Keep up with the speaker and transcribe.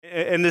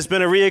And there's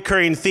been a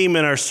reoccurring theme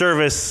in our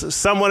service,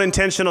 somewhat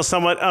intentional,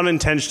 somewhat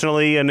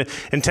unintentionally, and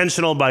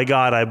intentional by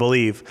God, I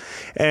believe.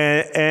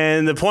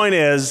 And the point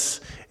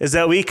is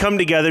that we come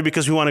together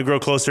because we want to grow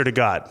closer to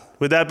God.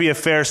 Would that be a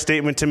fair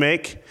statement to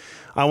make?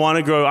 I want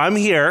to grow. I'm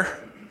here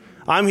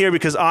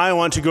because I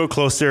want to grow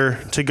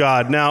closer to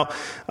God. Now,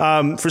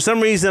 for some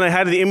reason, I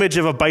had the image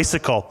of a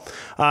bicycle.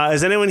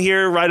 Does anyone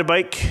here ride a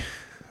bike?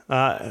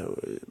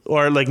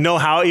 Or like know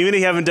how, even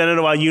if you haven't done it in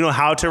a while, you know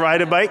how to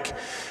ride a bike?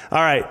 All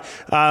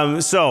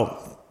right.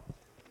 So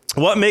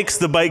what makes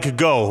the bike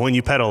go when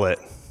you pedal it?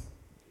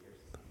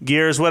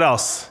 Gears. What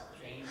else?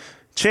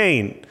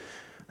 Chain.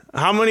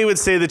 How many would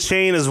say the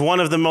chain is one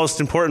of the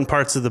most important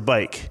parts of the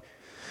bike?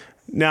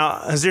 Now,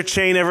 has your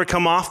chain ever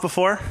come off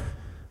before?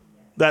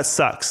 That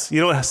sucks.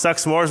 You know what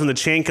sucks more is when the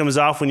chain comes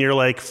off when you're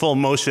like full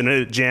motion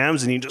and it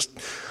jams and you just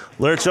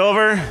lurch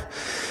over.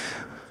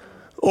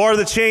 Or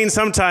the chain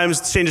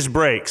just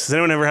breaks. Has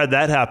anyone ever had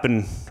that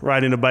happen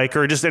riding a bike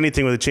or just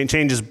anything with a chain?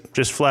 Chain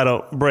just flat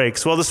out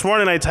breaks. Well, this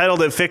morning I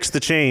titled it Fix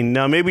the Chain.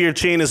 Now, maybe your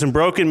chain isn't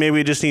broken.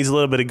 Maybe it just needs a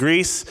little bit of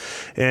grease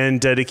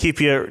and to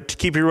keep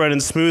you running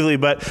smoothly.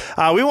 But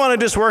we want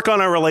to just work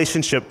on our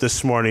relationship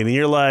this morning. And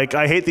you're like,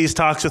 I hate these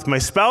talks with my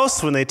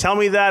spouse. When they tell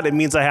me that, it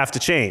means I have to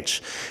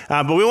change.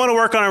 But we want to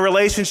work on our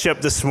relationship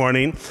this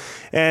morning.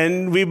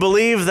 And we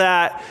believe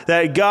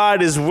that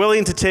God is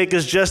willing to take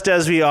us just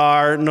as we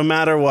are, no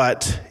matter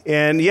what.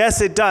 And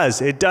yes, it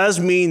does. It does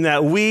mean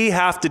that we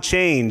have to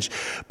change.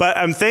 But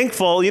I'm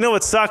thankful. You know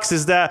what sucks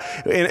is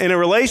that in a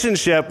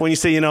relationship, when you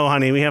say,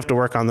 honey, we have to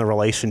work on the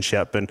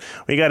relationship and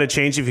we got to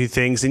change a few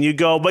things. And you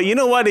go, but you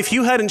know what? If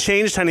you hadn't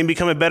changed, honey, and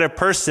become a better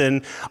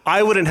person,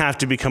 I wouldn't have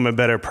to become a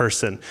better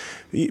person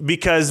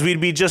because we'd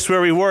be just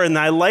where we were. And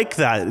I like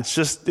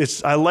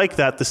that. I like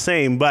that the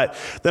same. But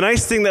the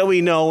nice thing that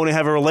we know when we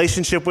have a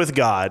relationship with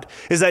God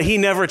is that he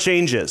never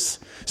changes.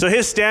 So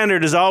his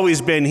standard has always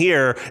been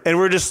here, and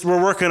we're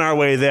working our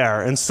way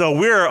there. And so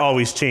we're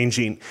always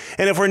changing.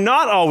 And if we're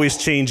not always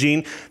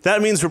changing,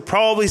 that means there's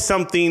probably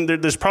something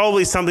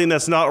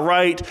that's not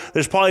right.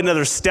 There's probably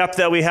another step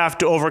that we have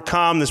to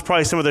overcome. There's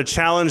probably some other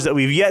challenge that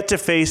we've yet to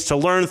face, to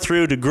learn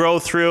through, to grow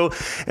through.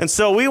 And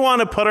so we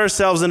want to put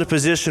ourselves in a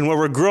position where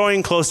we're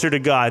growing closer to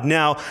God.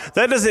 Now,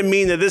 that doesn't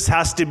mean that this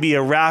has to be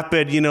a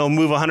rapid,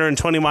 move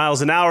 120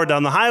 miles an hour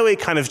down the highway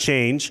kind of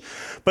change,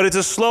 but it's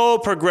a slow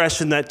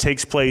progression that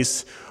takes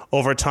place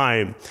over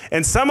time.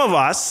 And some of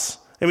us,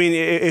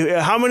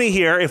 how many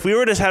here, if we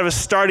were to have a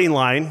starting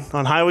line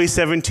on Highway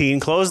 17,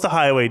 close the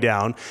highway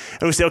down,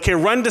 and we say, okay,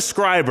 run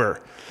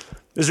Describer.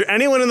 Is there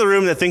anyone in the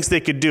room that thinks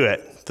they could do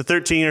it? The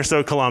 13 or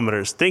so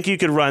kilometers. Think you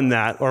could run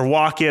that or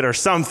walk it or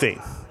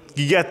something?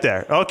 You get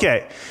there.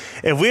 Okay.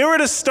 If we were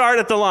to start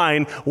at the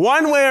line,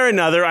 one way or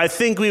another, I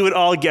think we would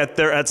all get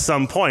there at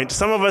some point.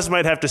 Some of us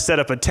might have to set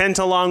up a tent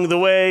along the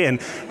way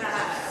and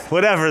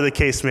whatever the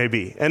case may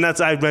be. And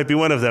I might be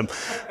one of them.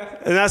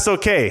 And that's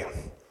okay.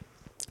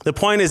 The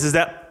point is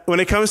that when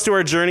it comes to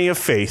our journey of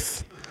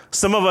faith,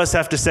 some of us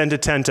have to send a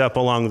tent up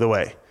along the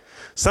way.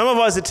 Some of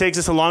us, it takes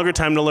us a longer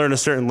time to learn a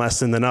certain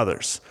lesson than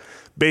others,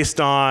 based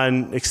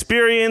on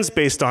experience,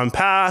 based on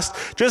past,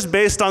 just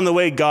based on the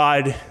way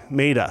God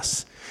made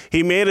us.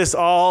 He made us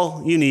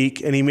all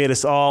unique, and he made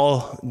us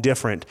all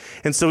different.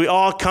 And so we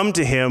all come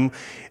to him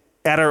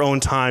at our own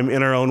time,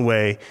 in our own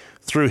way,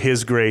 through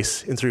his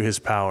grace and through his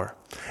power.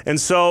 And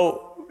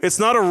so it's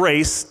not a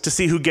race to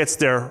see who gets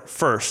there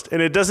first.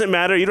 And it doesn't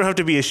matter. You don't have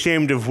to be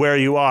ashamed of where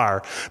you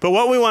are. But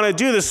what we want to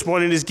do this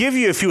morning is give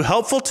you a few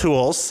helpful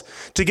tools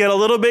to get a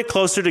little bit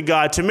closer to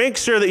God, to make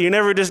sure that you're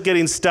never just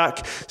getting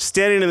stuck,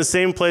 standing in the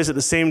same place at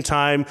the same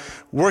time,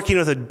 working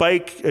with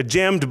a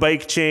jammed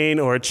bike chain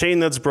or a chain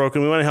that's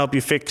broken. We want to help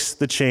you fix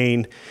the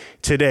chain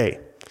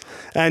today.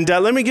 And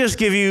let me just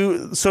give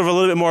you sort of a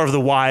little bit more of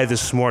the why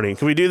this morning.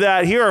 Can we do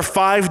that? Here are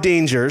 5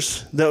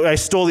 dangers. I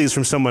stole these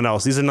from someone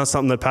else. These are not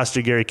something that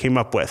Pastor Gary came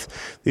up with.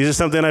 These are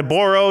something I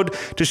borrowed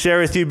to share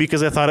with you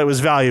because I thought it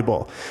was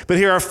valuable. But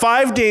here are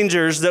 5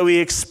 dangers that we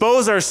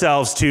expose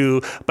ourselves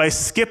to by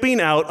skipping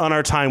out on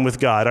our time with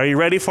God. Are you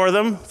ready for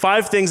them?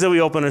 5 things that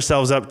we open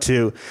ourselves up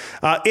to.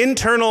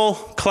 Internal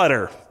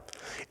clutter.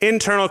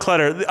 Internal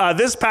clutter.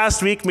 This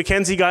past week,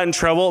 Mackenzie got in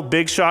trouble.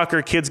 Big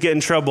shocker, kids get in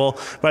trouble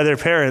by their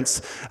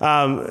parents.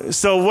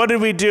 So what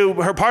did we do?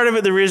 Part of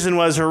it, the reason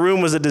was her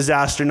room was a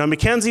disaster. Now,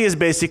 Mackenzie is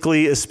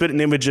basically a spitting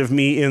image of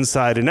me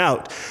inside and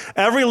out.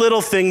 Every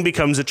little thing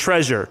becomes a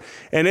treasure,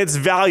 and it's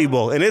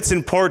valuable, and it's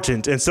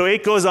important. And so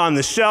it goes on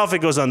the shelf, it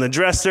goes on the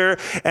dresser,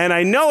 and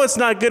I know it's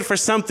not good for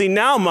something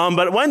now, Mom,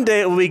 but one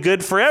day it will be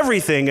good for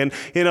everything. And,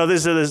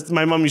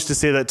 my mom used to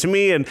say that to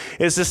me, and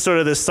it's just sort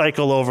of this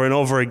cycle over and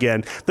over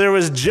again. There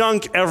was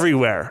junk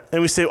everywhere.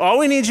 And we say, all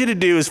we need you to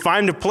do is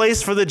find a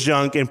place for the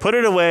junk and put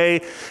it away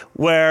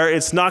where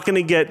it's not going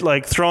to get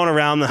thrown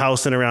around the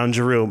house and around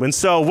your room. And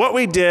so what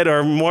we did,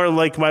 or more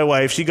like my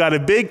wife, she got a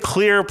big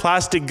clear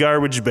plastic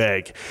garbage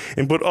bag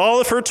and put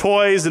all of her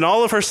toys and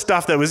all of her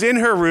stuff that was in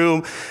her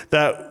room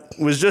that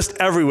was just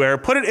everywhere,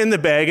 put it in the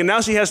bag, and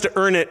now she has to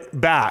earn it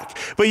back.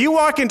 But you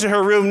walk into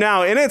her room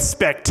now, and it's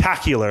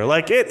spectacular.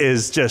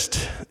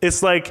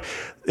 It's like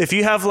If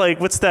you have like,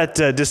 what's that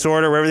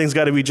disorder where everything's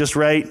got to be just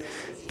right?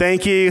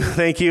 Thank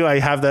you. I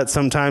have that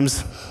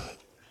sometimes.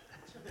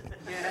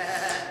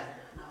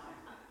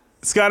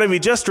 It's got to be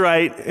just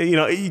right. You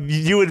know,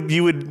 you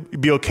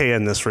would be okay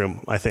in this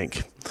room, I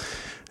think.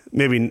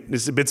 Maybe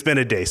it's been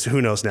a day, so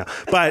who knows now.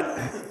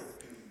 But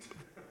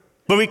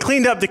we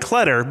cleaned up the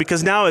clutter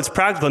because now it's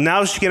practical.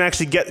 Now she can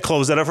actually get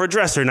clothes out of her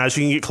dresser. Now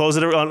she can get clothes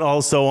out of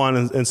all so on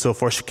and so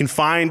forth. She can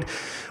find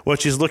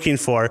what she's looking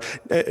for.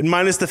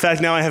 Minus the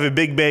fact now I have a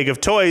big bag of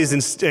toys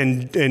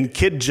and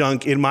kid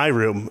junk in my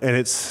room, and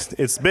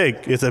it's big.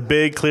 It's a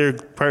big, clear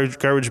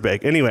garbage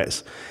bag.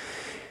 Anyways,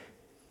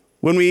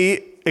 when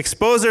we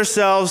expose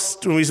ourselves,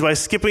 by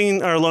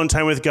skipping our alone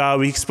time with God,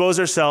 we expose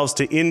ourselves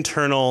to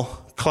internal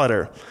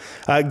clutter.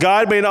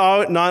 God may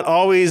not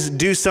always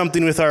do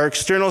something with our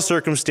external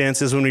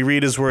circumstances when we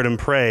read his word and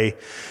pray,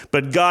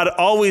 but God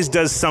always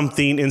does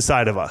something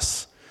inside of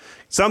us.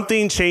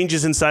 Something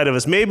changes inside of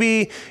us.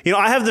 Maybe,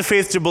 I have the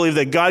faith to believe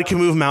that God can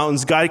move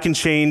mountains, God can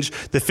change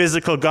the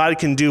physical, God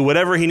can do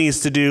whatever he needs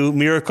to do,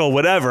 miracle,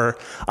 whatever.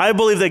 I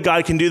believe that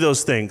God can do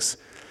those things.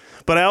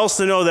 But I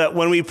also know that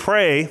when we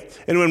pray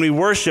and when we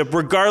worship,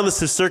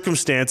 regardless of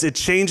circumstance, it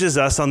changes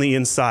us on the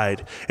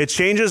inside. It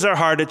changes our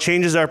heart. It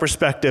changes our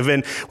perspective.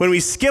 And when we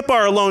skip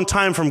our alone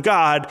time from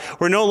God,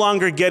 we're no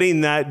longer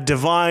getting that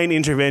divine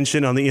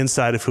intervention on the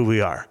inside of who we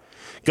are.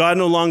 God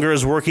no longer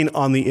is working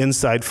on the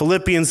inside.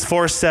 Philippians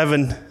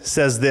 4:7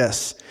 says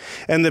this,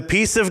 and the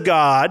peace of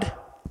God,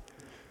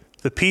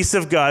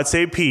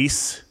 say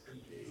peace,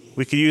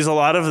 we could use a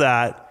lot of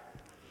that,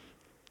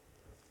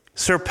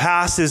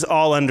 surpasses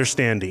all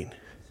understanding.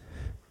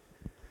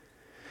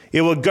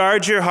 It will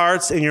guard your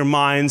hearts and your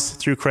minds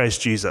through Christ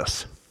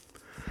Jesus.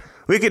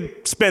 We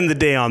could spend the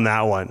day on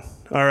that one,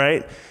 all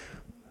right?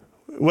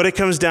 What it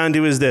comes down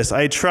to is this.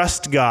 I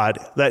trust God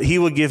that he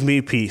will give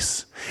me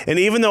peace. And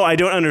even though I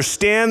don't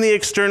understand the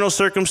external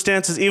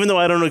circumstances, even though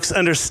I don't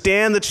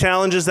understand the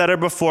challenges that are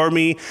before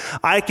me,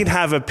 I can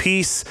have a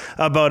peace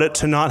about it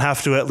to not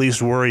have to at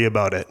least worry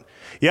about it.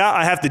 Yeah,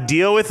 I have to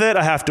deal with it.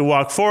 I have to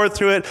walk forward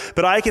through it,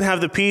 but I can have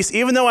the peace.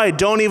 Even though I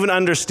don't even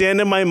understand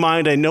in my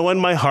mind, I know in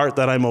my heart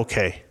that I'm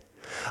okay.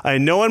 I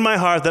know in my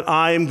heart that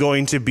I am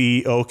going to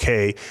be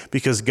okay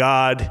because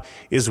God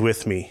is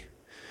with me.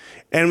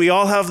 And we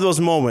all have those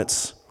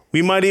moments.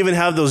 We might even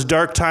have those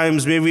dark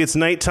times. Maybe it's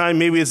nighttime.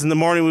 Maybe it's in the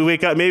morning we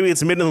wake up. Maybe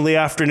it's mid in the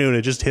afternoon.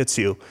 It just hits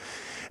you.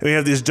 And we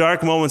have these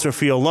dark moments where we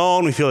feel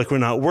alone. We feel like we're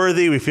not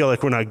worthy. We feel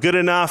like we're not good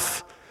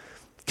enough.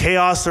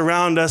 Chaos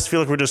around us.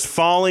 Feel like we're just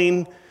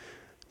falling.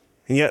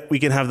 And yet we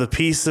can have the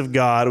peace of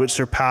God, which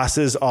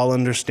surpasses all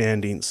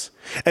understandings.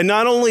 And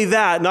not only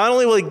that, not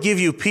only will it give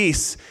you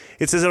peace,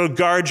 it says it'll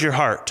guard your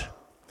heart.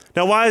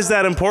 Now, why is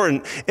that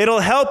important? It'll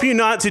help you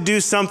not to do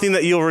something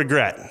that you'll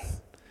regret.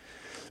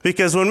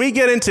 Because when we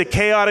get into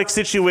chaotic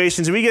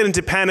situations, we get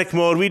into panic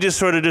mode, we just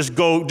sort of just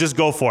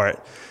go for it.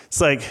 It's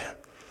like,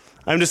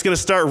 I'm just going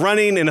to start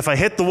running, and if I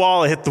hit the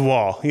wall, I hit the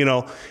wall.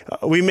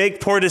 We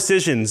make poor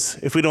decisions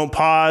if we don't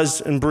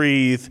pause and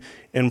breathe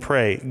and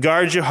pray.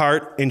 Guard your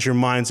heart and your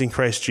minds in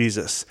Christ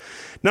Jesus.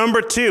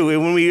 Number 2,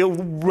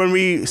 when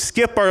we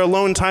skip our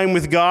alone time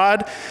with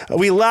God,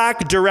 we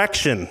lack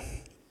direction.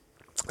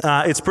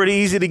 It's pretty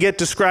easy to get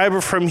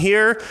described from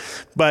here,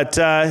 but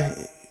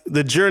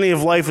the journey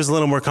of life is a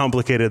little more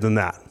complicated than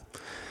that.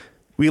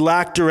 We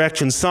lack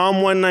direction. Psalm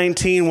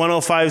 119,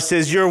 105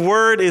 says, your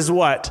word is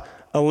what?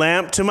 A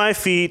lamp to my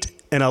feet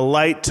and a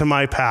light to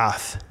my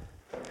path.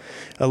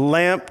 A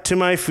lamp to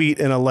my feet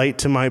and a light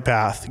to my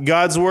path.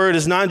 God's word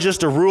is not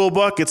just a rule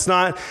book. It's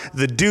not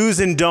the do's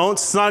and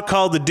don'ts. It's not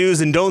called the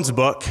do's and don'ts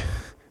book.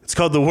 It's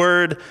called the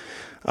word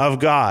of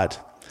God.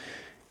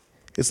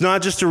 It's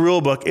not just a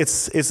rule book.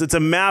 It's a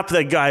map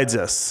that guides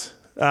us.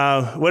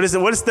 What is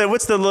it? What's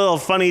the little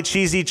funny,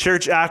 cheesy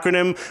church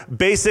acronym?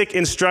 Basic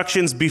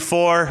instructions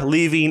before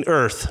leaving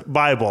Earth.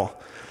 Bible.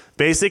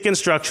 Basic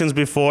instructions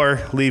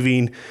before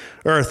leaving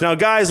Earth. Now,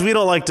 guys, we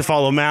don't like to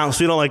follow maps.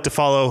 We don't like to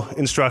follow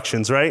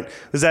instructions, right?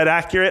 Is that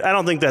accurate? I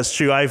don't think that's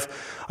true.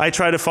 I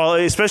try to follow,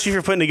 especially if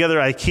you're putting together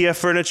IKEA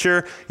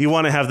furniture, you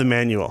want to have the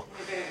manual.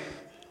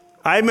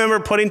 I remember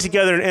putting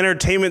together an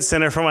entertainment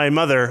center for my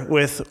mother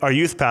with our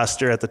youth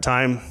pastor at the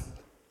time.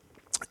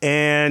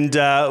 And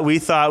we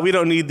thought, we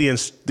don't need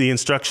the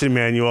instruction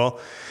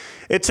manual.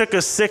 It took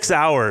us 6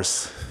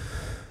 hours.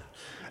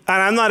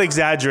 And I'm not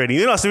exaggerating.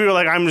 Some people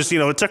are like,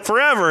 it took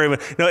forever.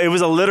 No, it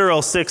was a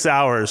literal 6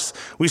 hours.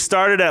 We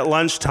started at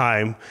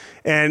lunchtime,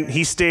 and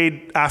he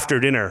stayed after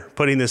dinner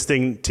putting this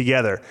thing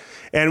together.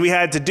 And we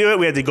had to do it.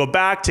 We had to go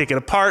back, take it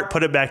apart,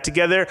 put it back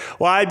together.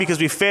 Why? Because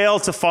we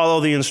failed to follow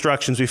the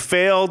instructions. We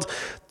failed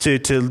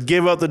to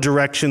give out the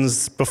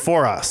directions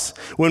before us.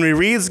 When we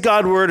read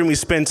God's word and we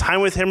spend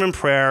time with him in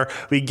prayer,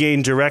 we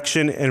gain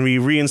direction and we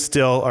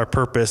reinstill our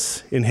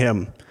purpose in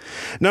him.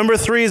 Number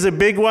 3 is a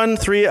big one,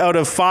 3 out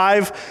of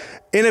 5.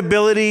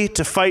 Inability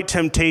to fight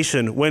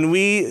temptation. When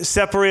we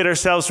separate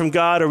ourselves from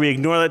God or we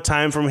ignore that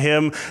time from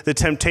him, the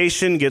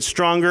temptation gets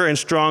stronger and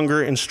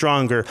stronger and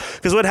stronger.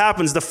 Because what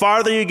happens, the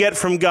farther you get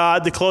from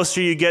God, the closer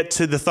you get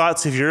to the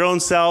thoughts of your own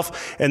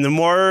self, and the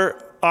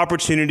more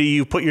opportunity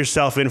you put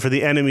yourself in for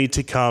the enemy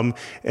to come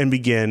and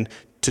begin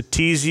to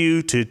tease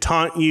you, to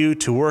taunt you,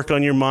 to work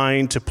on your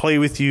mind, to play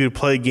with you, to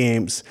play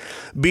games.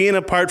 Being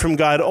apart from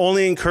God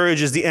only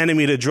encourages the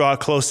enemy to draw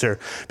closer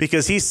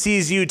because he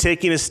sees you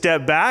taking a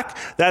step back.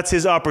 That's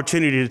his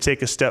opportunity to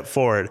take a step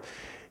forward.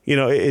 You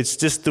know, it's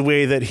just the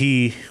way that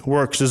he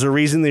works. There's a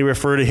reason they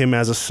refer to him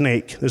as a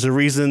snake. There's a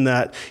reason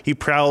that he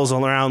prowls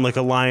around like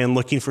a lion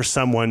looking for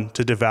someone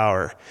to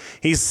devour.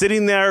 He's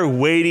sitting there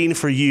waiting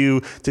for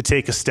you to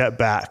take a step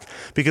back.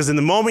 Because in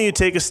the moment you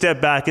take a step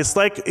back, it's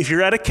like if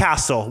you're at a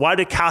castle. Why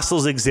do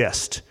castles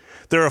exist?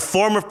 They're a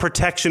form of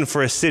protection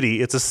for a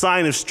city. It's a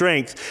sign of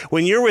strength.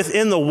 When you're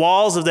within the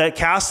walls of that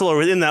castle or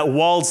within that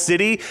walled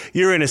city,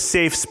 you're in a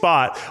safe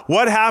spot.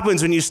 What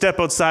happens when you step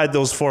outside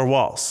those four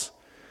walls?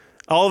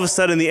 All of a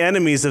sudden, the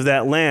enemies of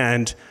that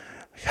land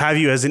have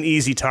you as an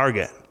easy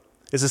target.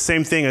 It's the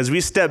same thing. As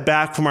we step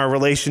back from our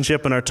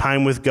relationship and our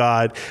time with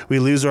God, we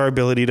lose our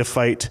ability to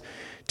fight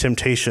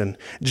temptation.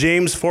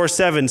 James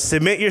 4:7,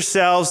 submit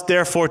yourselves,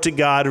 therefore, to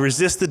God,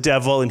 resist the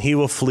devil, and he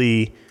will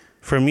flee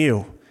from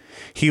you.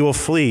 He will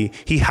flee.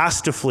 He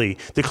has to flee.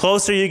 The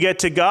closer you get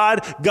to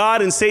God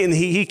and Satan,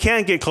 he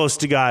can't get close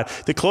to God.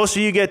 The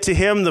closer you get to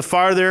him, the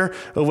farther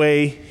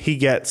away he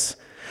gets.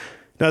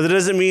 Now, that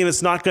doesn't mean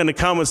it's not going to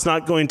come, it's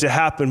not going to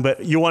happen,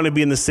 but you want to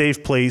be in the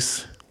safe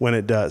place when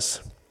it does.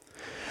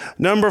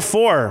 Number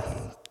 4,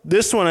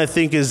 this one I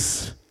think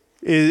is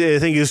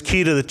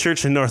key to the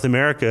church in North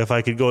America, if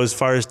I could go as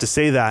far as to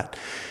say that.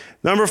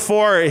 Number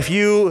 4, if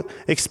you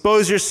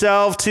expose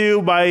yourself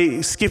to by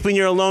skipping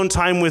your alone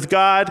time with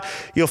God,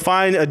 you'll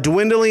find a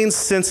dwindling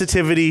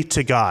sensitivity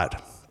to God.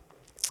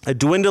 A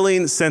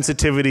dwindling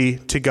sensitivity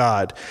to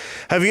God.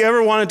 Have you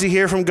ever wanted to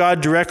hear from God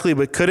directly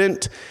but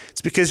couldn't? It's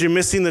because you're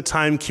missing the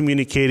time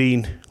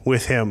communicating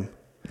with him.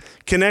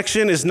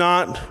 Connection is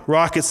not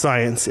rocket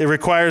science. It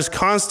requires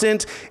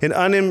constant and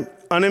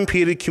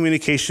unimpeded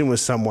communication with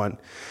someone.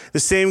 The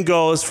same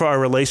goes for our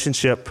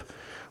relationship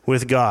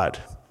with God.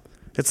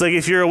 It's like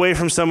if you're away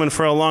from someone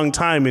for a long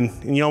time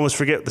and you almost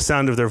forget the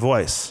sound of their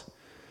voice.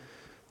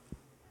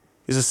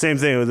 It's the same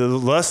thing.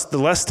 The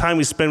less time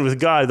we spend with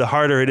God, the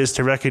harder it is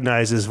to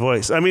recognize his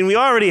voice. I mean, we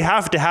already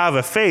have to have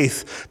a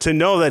faith to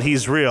know that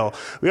he's real.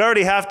 We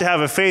already have to have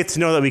a faith to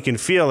know that we can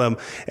feel him.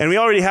 And we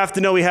already have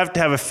to know we have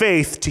to have a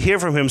faith to hear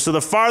from him. So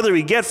the farther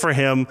we get from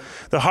him,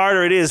 the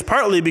harder it is,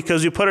 partly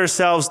because we put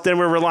ourselves, then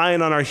we're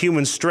relying on our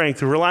human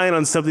strength. We're relying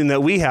on something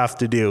that we have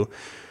to do.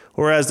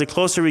 Whereas the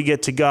closer we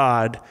get to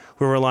God,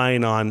 we're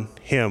relying on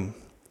him.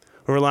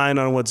 We're relying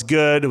on what's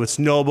good, what's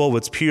noble,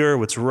 what's pure,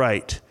 what's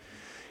right.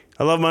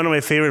 I love one of my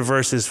favorite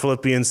verses,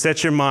 Philippians,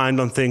 set your mind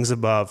on things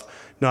above,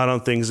 not on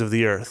things of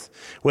the earth.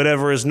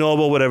 Whatever is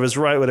noble, whatever is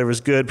right, whatever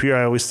is good,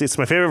 pure, it's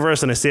my favorite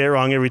verse and I say it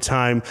wrong every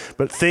time,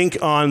 but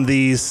think on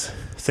these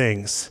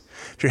things.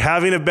 If you're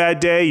having a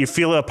bad day, you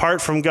feel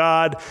apart from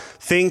God,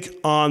 think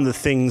on the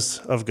things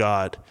of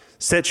God.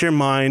 Set your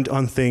mind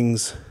on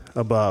things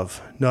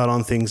above, not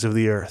on things of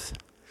the earth.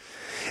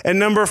 And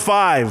number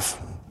 5,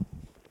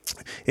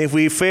 if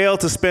we fail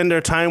to spend our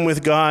time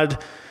with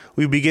God,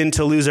 we begin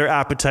to lose our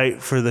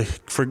appetite for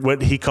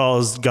what he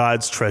calls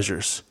God's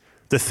treasures,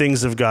 the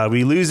things of God.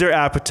 We lose our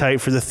appetite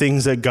for the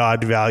things that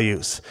God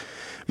values.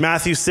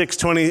 Matthew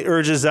 6:20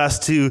 urges us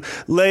to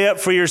lay up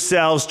for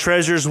yourselves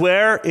treasures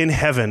where? In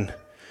heaven,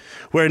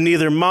 where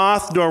neither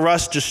moth nor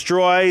rust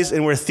destroys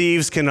and where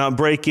thieves cannot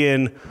break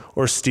in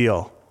or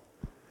steal.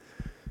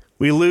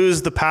 We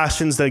lose the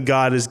passions that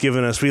God has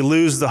given us. We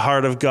lose the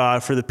heart of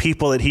God for the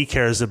people that he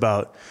cares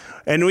about.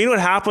 And we know what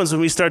happens when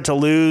we start to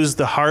lose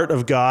the heart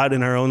of God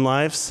in our own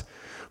lives?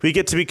 We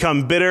get to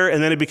become bitter,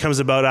 and then it becomes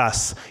about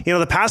us. You know,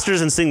 the pastor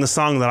doesn't sing the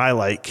song that I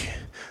like.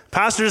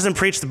 Pastor doesn't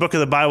preach the book of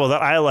the Bible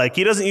that I like.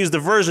 He doesn't use the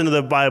version of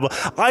the Bible.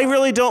 I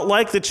really don't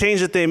like the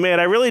change that they made.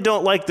 I really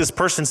don't like this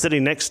person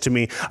sitting next to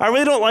me. I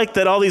really don't like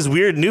that all these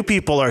weird new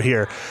people are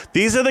here.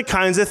 These are the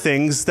kinds of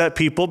things that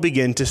people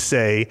begin to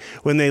say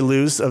when they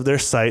lose of their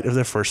sight of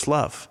their first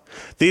love.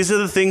 These are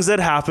the things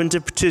that happen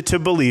to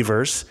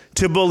believers,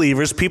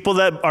 people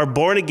that are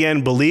born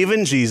again, believe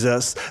in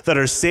Jesus, that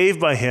are saved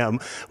by him,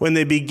 when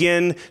they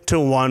begin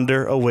to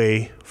wander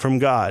away from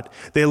God.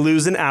 They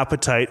lose an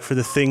appetite for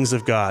the things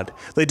of God.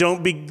 They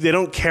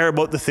don't care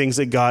about the things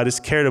that God has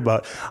cared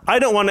about. I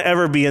don't want to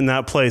ever be in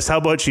that place. How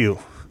about you?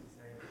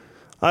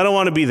 I don't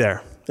want to be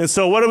there. And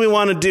so what do we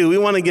want to do? We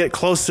want to get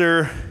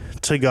closer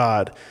to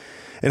God.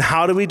 And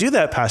how do we do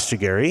that, Pastor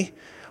Gary?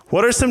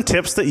 What are some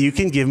tips that you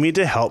can give me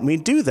to help me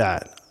do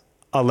that?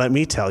 Let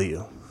me tell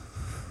you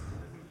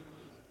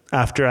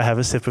after I have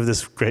a sip of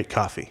this great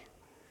coffee.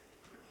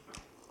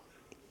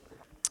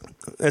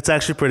 It's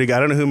actually pretty good. I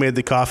don't know who made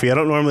the coffee. I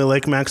don't normally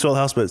like Maxwell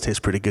House, but it tastes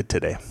pretty good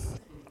today.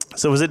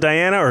 So was it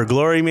Diana or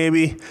Glory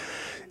maybe?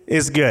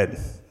 It's good.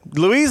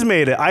 Louise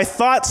made it. I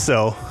thought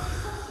so.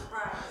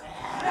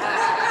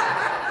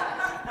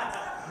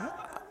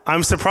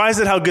 I'm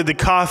surprised at how good the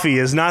coffee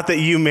is, not that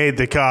you made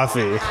the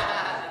coffee.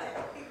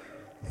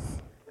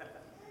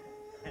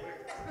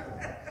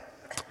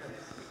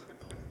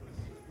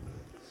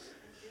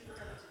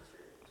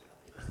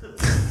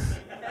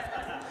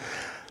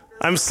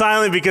 I'm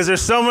silent because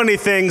there's so many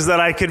things that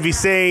I could be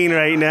saying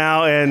right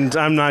now, and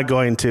I'm not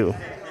going to.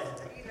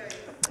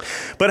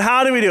 But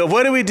how do we do it?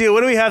 What do we do?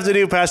 What do we have to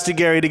do, Pastor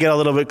Gary, to get a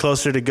little bit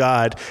closer to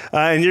God?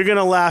 And you're going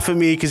to laugh at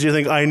me because you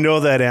think, I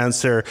know that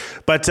answer.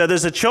 But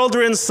there's a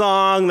children's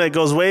song that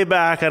goes way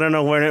back. I don't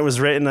know when it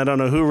was written. I don't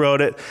know who wrote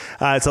it.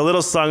 It's a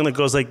little song that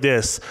goes like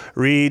this.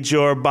 Read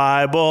your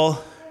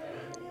Bible.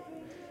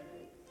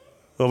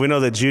 Well, we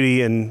know that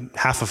Judy and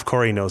half of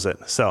Corey knows it.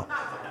 So,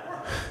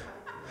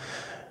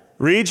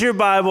 read your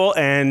Bible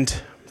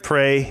and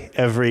pray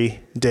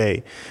every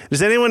day.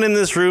 Does anyone in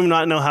this room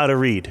not know how to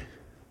read?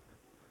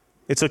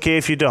 It's okay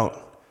if you don't.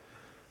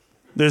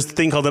 There's a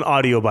thing called an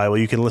audio Bible.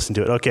 You can listen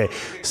to it. Okay.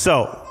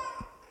 So,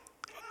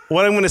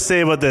 what I'm going to say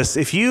about this,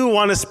 if you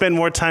want to spend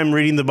more time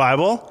reading the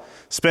Bible,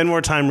 spend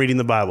more time reading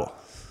the Bible.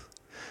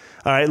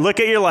 All right, look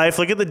at your life,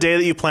 look at the day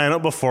that you plan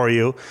out before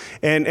you,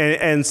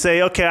 and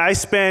say, okay, I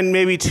spend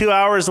maybe 2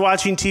 hours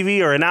watching TV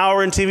or an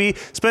hour in TV,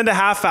 spend a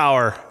half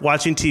hour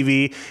watching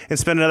TV, and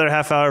spend another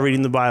half hour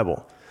reading the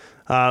Bible.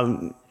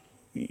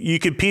 You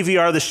could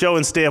PVR the show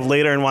and stay up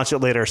later and watch it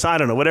later. So I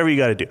don't know, whatever you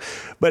got to do.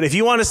 But if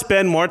you want to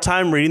spend more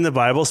time reading the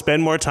Bible,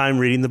 spend more time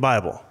reading the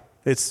Bible.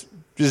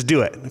 Just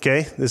do it,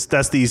 okay?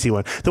 That's the easy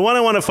one. The one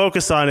I want to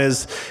focus on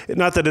is,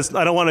 not that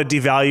I don't want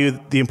to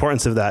devalue the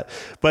importance of that,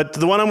 but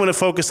the one I'm going to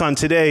focus on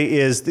today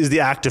is the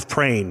act of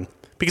praying,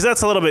 because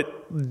that's a little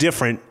bit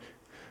different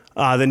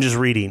than just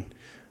reading.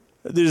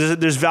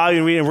 There's value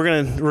in reading,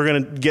 and we're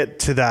gonna get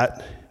to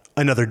that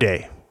another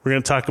day. We're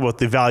going to talk about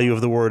the value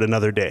of the word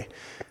another day.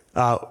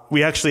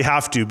 We actually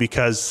have to,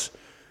 because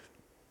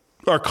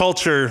our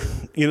culture,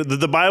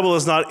 the Bible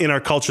is not in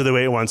our culture the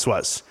way it once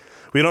was.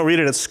 We don't read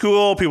it at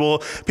school.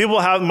 People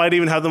might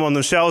even have them on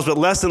their shelves, but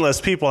less and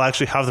less people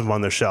actually have them on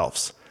their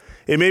shelves.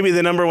 It may be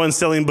the number one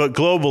selling book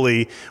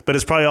globally, but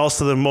it's probably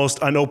also the most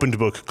unopened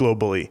book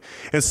globally.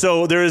 And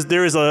so there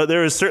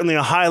is certainly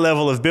a high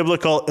level of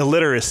biblical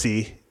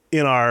illiteracy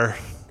in our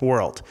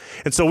world.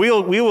 And so we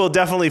will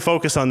definitely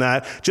focus on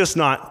that, just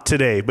not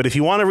today. But if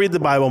you want to read the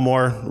Bible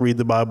more, read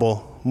the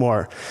Bible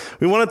more.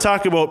 We want to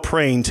talk about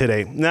praying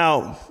today.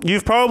 Now,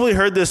 you've probably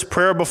heard this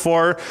prayer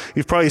before.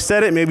 You've probably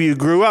said it. Maybe you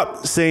grew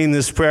up saying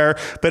this prayer.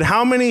 But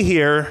how many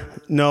here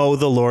know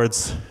the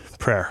Lord's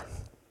Prayer?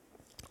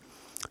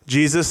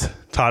 Jesus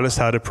taught us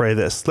how to pray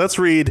this. Let's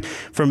read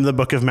from the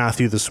book of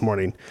Matthew this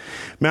morning.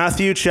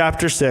 Matthew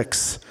chapter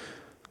 6.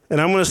 And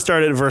I'm going to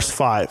start at verse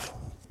 5.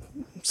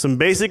 Some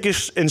basic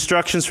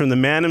instructions from the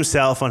man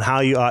himself on how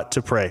you ought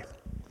to pray.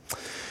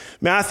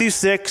 Matthew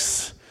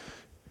 6,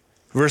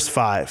 verse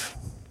 5.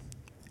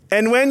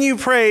 And when you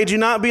pray, do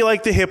not be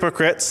like the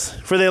hypocrites,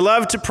 for they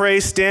love to pray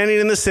standing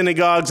in the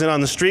synagogues and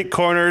on the street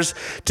corners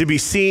to be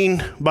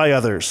seen by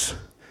others.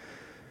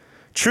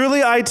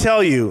 Truly I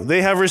tell you,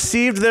 they have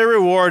received their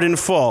reward in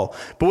full.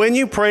 But when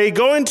you pray,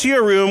 go into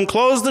your room,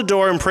 close the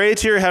door, and pray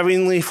to your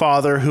heavenly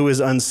Father who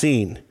is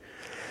unseen.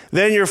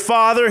 Then your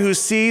Father who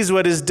sees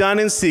what is done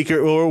in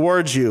secret will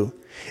reward you.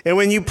 And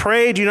when you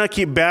pray, do not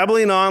keep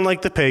babbling on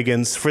like the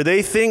pagans, for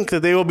they think that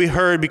they will be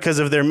heard because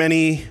of their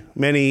many,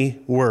 many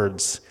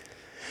words.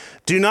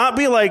 Do not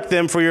be like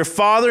them, for your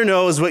Father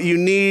knows what you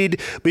need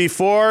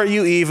before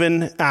you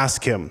even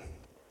ask him.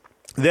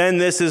 Then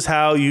this is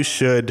how you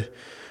should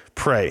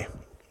pray.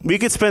 We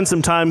could spend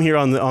some time here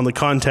on the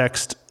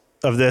context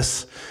of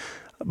this,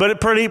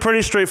 but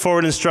pretty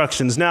straightforward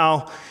instructions.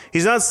 Now,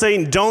 he's not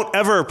saying don't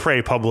ever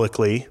pray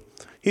publicly.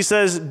 He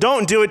says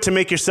don't do it to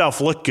make yourself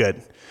look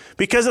good,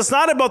 because it's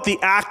not about the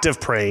act of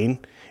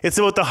praying. It's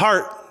about the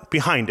heart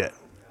behind it.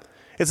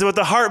 It's about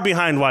the heart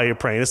behind why you're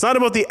praying. It's not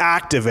about the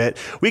act of it.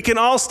 We can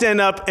all stand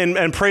up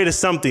and pray to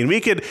something. We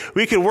could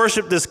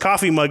worship this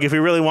coffee mug if we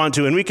really want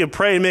to, and we could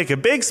pray and make a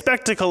big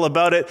spectacle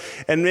about it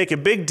and make a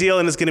big deal,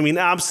 and it's going to mean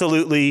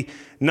absolutely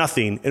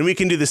nothing. And we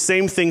can do the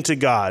same thing to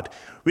God.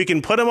 We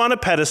can put him on a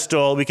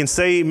pedestal. We can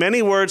say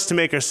many words to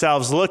make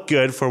ourselves look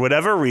good for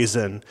whatever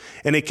reason,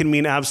 and it can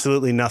mean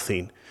absolutely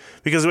nothing.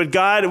 Because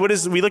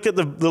we look at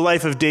the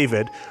life of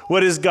David.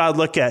 What does God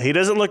look at? He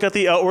doesn't look at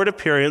the outward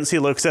appearance. He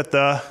looks at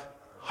the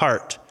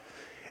heart.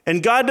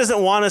 And God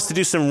doesn't want us to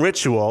do some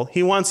ritual.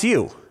 He wants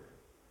you.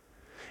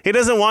 He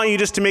doesn't want you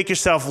just to make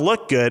yourself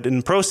look good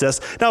in process.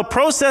 Now,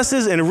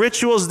 processes and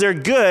rituals, they're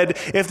good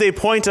if they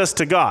point us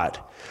to God.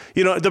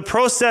 The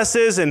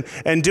processes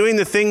and doing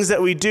the things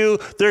that we do,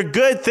 they're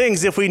good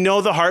things if we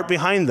know the heart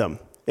behind them.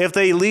 If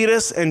they lead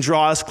us and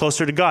draw us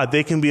closer to God,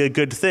 they can be a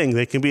good thing.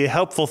 They can be a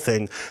helpful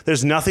thing.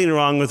 There's nothing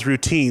wrong with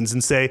routines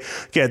and say,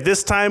 okay, at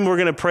this time we're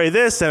going to pray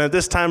this, and at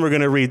this time we're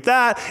going to read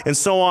that, and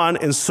so on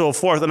and so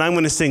forth. And I'm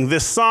going to sing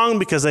this song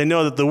because I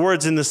know that the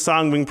words in this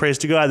song bring praise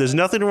to God. There's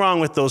nothing wrong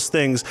with those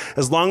things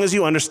as long as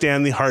you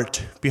understand the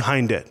heart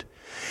behind it.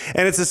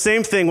 And it's the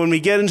same thing when we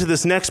get into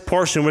this next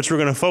portion, which we're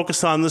going to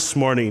focus on this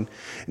morning.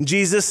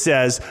 Jesus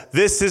says,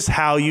 this is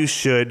how you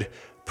should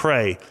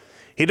pray.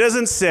 He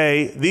doesn't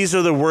say, these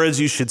are the words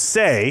you should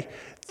say.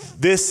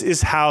 This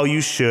is how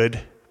you should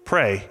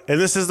pray. And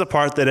this is the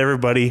part that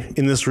everybody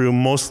in this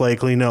room most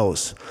likely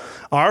knows.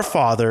 Our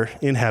Father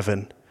in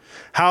heaven,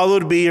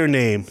 hallowed be your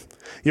name.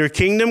 Your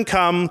kingdom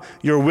come,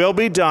 your will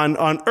be done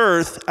on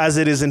earth as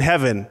it is in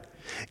heaven.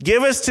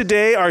 Give us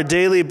today our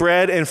daily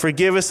bread, and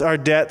forgive us our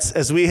debts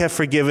as we have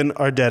forgiven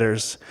our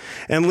debtors.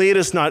 And lead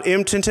us not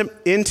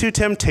into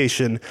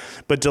temptation,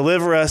 but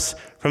deliver us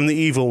from the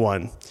evil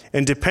one.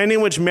 And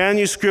depending which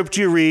manuscript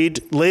you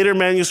read, later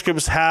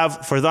manuscripts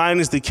have, for thine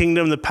is the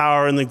kingdom, the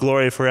power, and the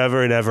glory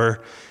forever and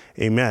ever.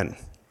 Amen.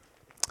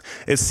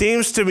 It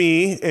seems to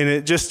me, and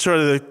it just sort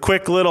of a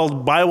quick little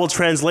Bible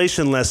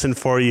translation lesson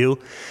for you,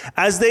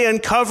 as they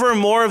uncover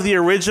more of the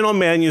original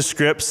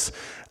manuscripts,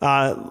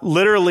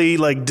 literally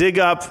like dig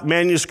up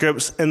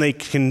manuscripts, and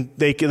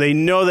they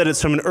know that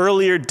it's from an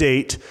earlier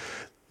date.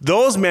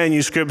 Those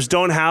manuscripts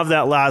don't have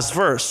that last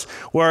verse,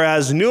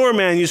 whereas newer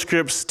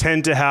manuscripts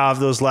tend to have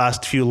those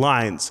last few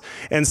lines.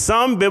 And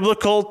some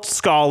biblical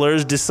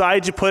scholars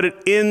decide to put it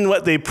in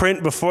what they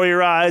print before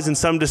your eyes, and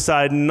some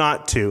decide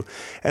not to.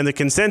 And the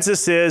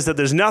consensus is that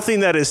there's nothing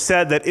that is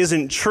said that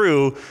isn't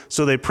true,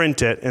 so they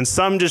print it. And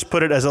some just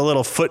put it as a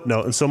little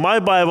footnote. And so my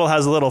Bible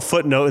has a little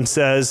footnote and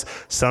says,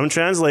 some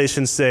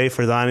translations say,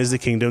 for thine is the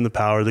kingdom, the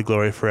power, the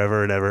glory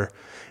forever and ever.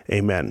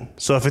 Amen.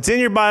 So if it's in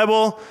your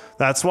Bible,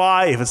 that's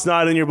why. If it's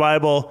not in your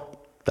Bible,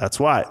 that's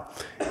why.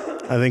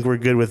 I think we're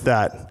good with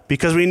that.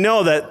 Because we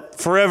know that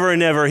forever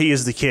and ever he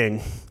is the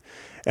king.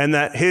 And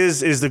that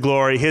his is the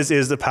glory, his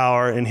is the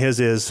power, and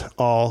his is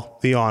all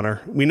the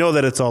honor. We know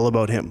that it's all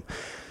about him.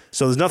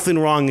 So there's nothing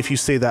wrong if you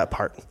say that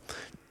part.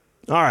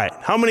 All right.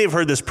 How many have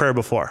heard this prayer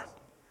before?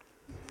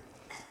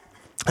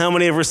 How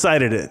many have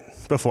recited it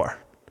before?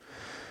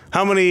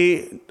 How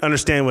many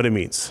understand what it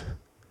means?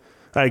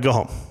 All right, go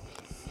home.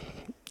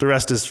 The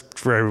rest is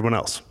for everyone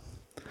else.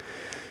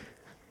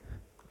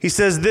 He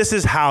says, this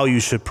is how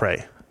you should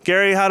pray.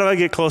 Gary, how do I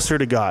get closer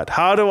to God?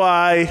 How do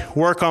I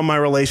work on my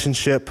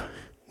relationship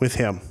with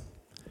him?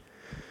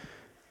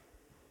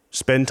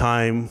 Spend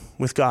time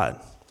with God.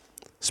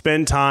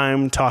 Spend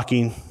time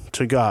talking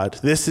to God.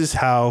 This is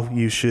how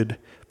you should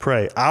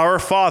pray. Our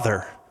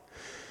Father.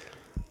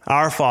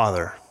 Our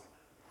Father.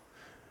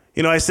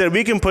 You know, I said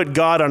we can put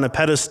God on a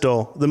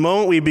pedestal. The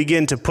moment we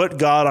begin to put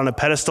God on a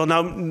pedestal,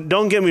 now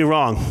don't get me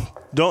wrong.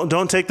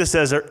 Don't take this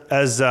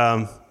as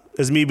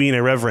me being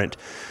irreverent.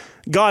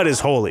 God is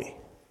holy.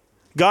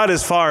 God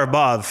is far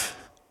above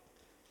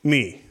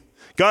me.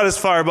 God is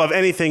far above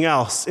anything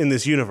else in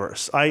this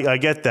universe. I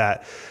get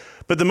that.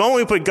 But the moment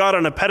we put God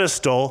on a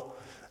pedestal,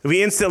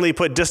 we instantly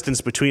put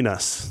distance between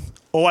us.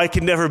 Oh, I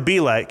could never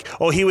be like.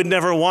 Oh, he would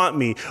never want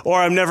me.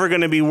 Or I'm never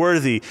going to be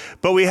worthy.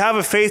 But we have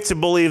a faith to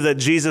believe that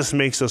Jesus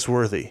makes us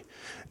worthy.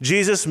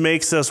 Jesus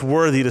makes us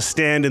worthy to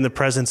stand in the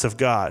presence of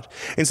God.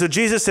 And so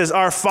Jesus says,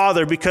 our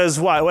Father, because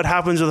what? What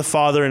happens with a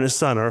father and a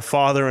son, or a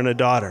father and a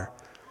daughter?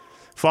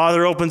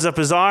 Father opens up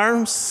his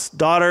arms,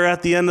 daughter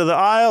at the end of the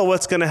aisle,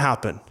 what's going to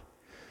happen?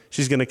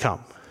 She's going to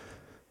come.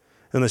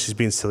 Unless she's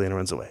being silly and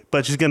runs away.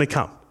 But she's going to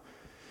come.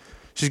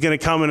 She's going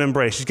to come and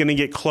embrace. She's going to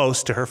get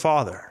close to her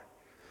father.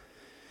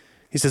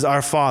 He says,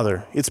 our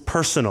Father. It's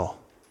personal.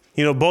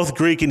 You know, both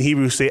Greek and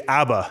Hebrew say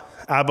Abba.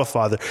 Abba,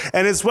 Father.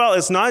 And as well,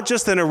 it's not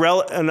just an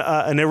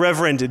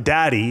irreverent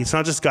daddy. It's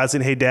not just God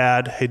saying, hey,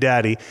 Dad, hey,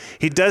 Daddy.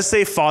 He does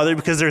say Father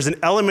because there's an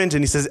element,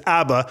 and he says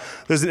Abba.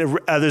 There's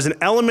an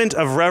element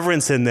of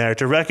reverence in there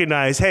to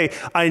recognize, hey,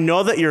 I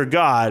know that you're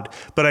God,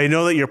 but I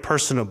know that you're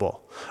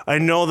personable. I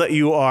know that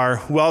you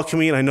are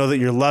welcoming. I know that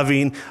you're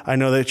loving. I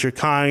know that you're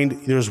kind.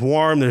 There's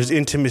warmth. There's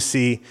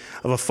intimacy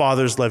of a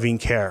father's loving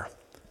care.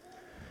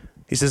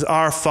 He says,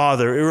 our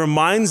Father. It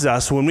reminds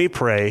us when we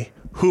pray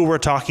who we're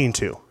talking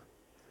to.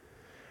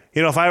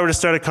 You know, if I were to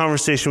start a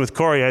conversation with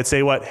Corey, I'd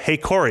say what? Hey,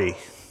 Corey.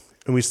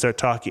 And we start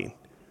talking.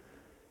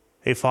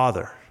 Hey,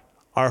 Father,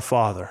 our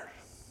Father.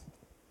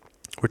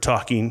 We're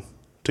talking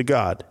to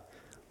God.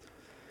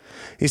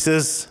 He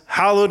says,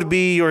 hallowed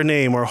be your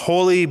name, or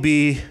holy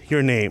be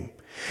your name.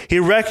 He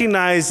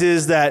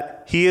recognizes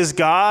that he is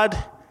God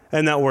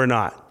and that we're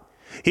not.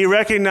 He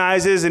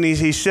recognizes and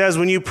he says,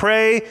 when you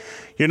pray,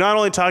 you're not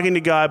only talking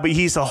to God, but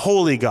he's a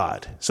holy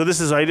God. So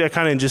this is, I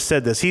kind of just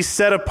said this. He's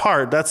set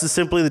apart. That's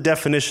simply the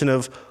definition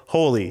of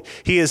holy.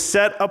 He is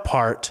set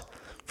apart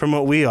from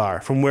what we are,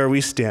 from where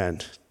we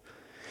stand.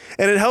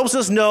 And it helps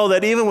us know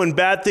that even when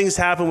bad things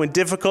happen, when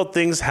difficult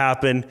things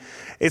happen,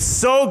 it's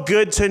so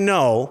good to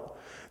know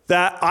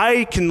that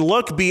I can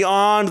look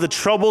beyond the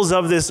troubles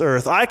of this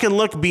earth. I can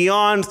look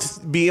beyond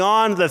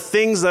the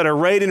things that are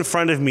right in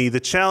front of me,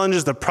 the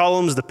challenges, the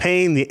problems, the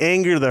pain, the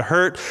anger, the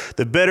hurt,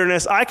 the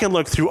bitterness. I can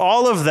look through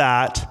all of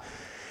that,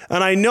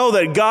 and I know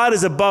that God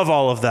is above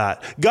all of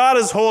that. God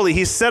is holy.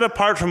 He's set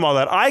apart from all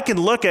that. I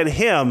can look at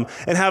him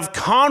and have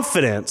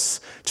confidence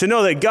to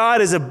know that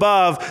God is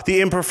above the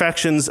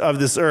imperfections of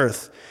this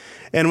earth.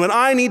 And when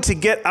I need to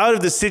get out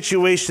of the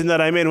situation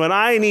that I'm in, when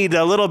I need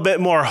a little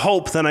bit more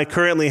hope than I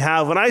currently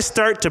have, when I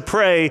start to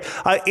pray,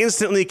 I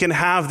instantly can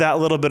have that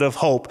little bit of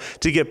hope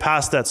to get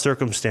past that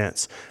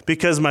circumstance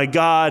because my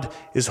God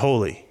is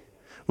holy.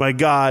 My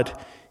God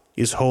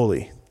is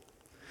holy.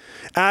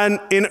 And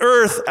in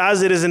earth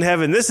as it is in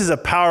heaven, this is a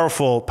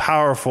powerful,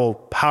 powerful,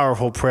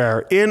 powerful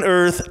prayer. In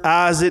earth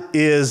as it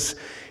is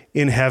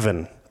in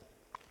heaven.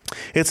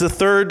 It's the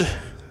third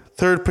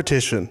Third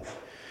petition.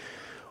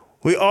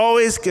 We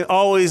always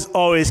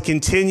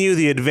continue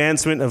the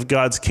advancement of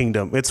God's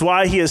kingdom. It's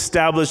why he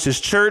established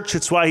his church.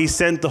 It's why he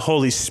sent the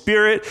Holy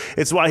Spirit.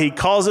 It's why he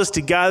calls us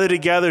to gather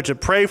together to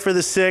pray for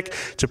the sick,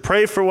 to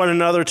pray for one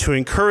another, to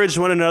encourage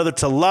one another,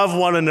 to love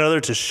one another,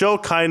 to show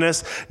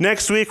kindness.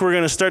 Next week, we're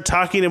going to start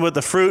talking about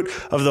the fruit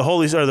of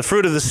the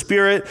fruit of the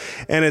Spirit.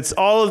 And it's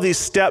all of these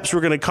steps.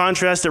 We're going to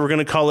contrast it. We're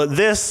going to call it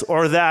this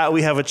or that.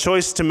 We have a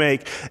choice to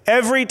make.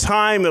 Every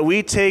time that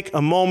we take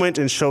a moment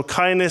and show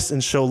kindness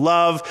and show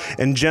love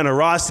and generosity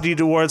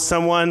towards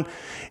someone,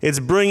 it's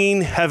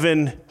bringing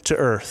heaven to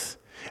earth.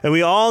 And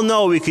we all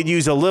know we could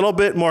use a little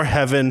bit more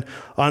heaven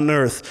on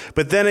earth.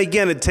 But then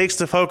again, it takes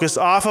the focus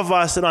off of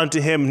us and onto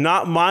him.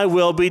 Not my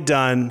will be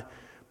done,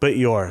 but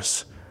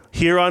yours,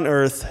 here on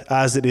earth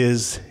as it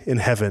is in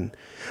heaven.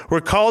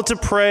 We're called to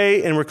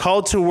pray and we're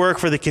called to work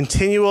for the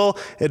continual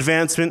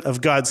advancement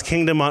of God's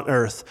kingdom on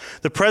earth.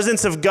 The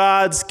presence of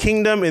God's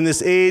kingdom in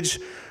this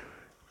age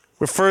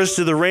refers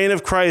to the reign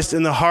of Christ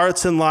in the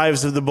hearts and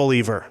lives of the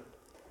believer.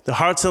 The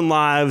hearts and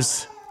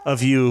lives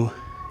of you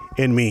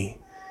and me.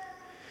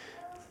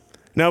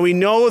 Now we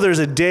know there's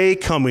a day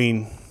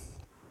coming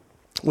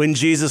when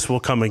Jesus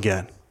will come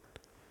again.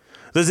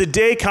 There's a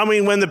day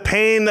coming when the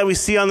pain that we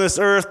see on this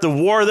earth, the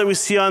war that we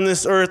see on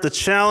this earth, the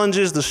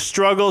challenges, the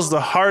struggles,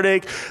 the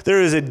heartache,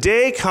 there is a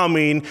day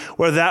coming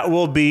where that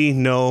will be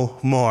no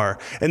more.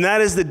 And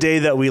that is the day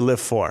that we live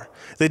for.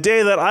 The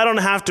day that I don't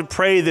have to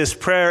pray this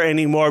prayer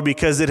anymore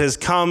because it has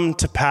come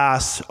to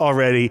pass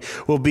already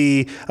will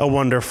be a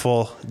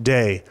wonderful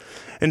day.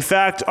 In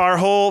fact, our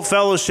whole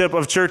fellowship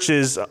of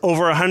churches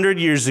over 100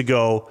 years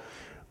ago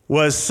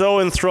was so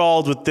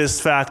enthralled with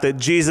this fact that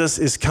Jesus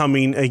is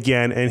coming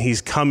again and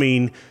he's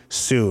coming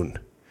soon.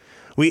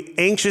 We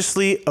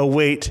anxiously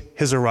await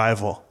his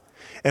arrival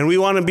and we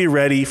want to be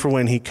ready for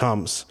when he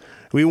comes.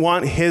 We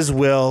want his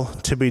will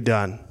to be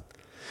done.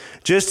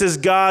 Just as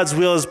God's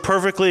will is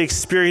perfectly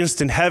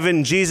experienced in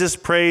heaven, Jesus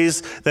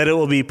prays that it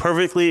will be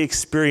perfectly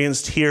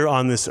experienced here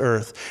on this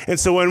earth. And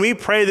so when we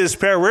pray this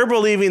prayer, we're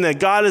believing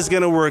that God is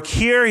going to work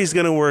here, he's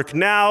going to work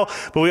now,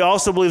 but we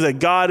also believe that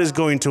God is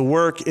going to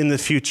work in the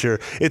future.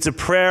 It's a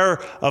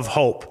prayer of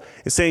hope.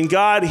 It's saying,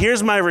 God,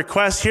 here's my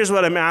request, here's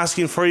what I'm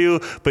asking for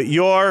you, but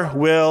your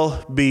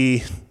will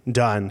be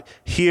done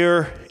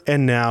here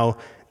and now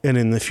and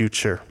in the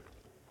future.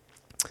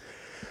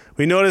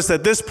 We notice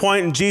at this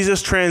point,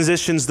 Jesus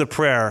transitions the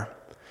prayer.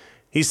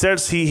 He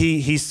says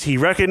he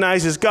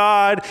recognizes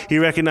God. He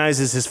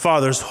recognizes his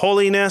Father's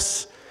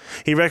holiness.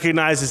 He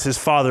recognizes his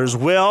Father's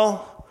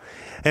will.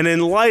 And in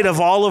light of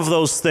all of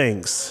those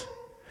things,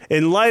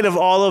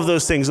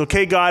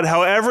 okay, God,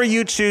 however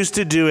you choose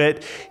to do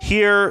it,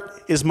 here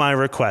is my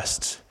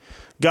request.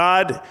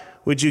 God,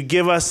 would you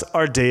give us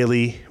our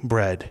daily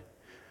bread?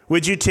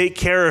 Would you take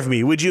care of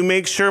me? Would you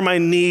make sure my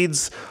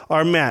needs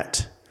are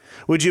met?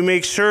 Would you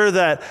make sure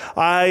that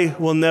I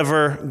will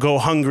never go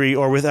hungry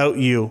or without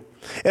you?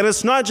 And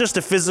it's not just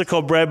a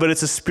physical bread, but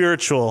it's a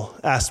spiritual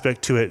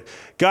aspect to it.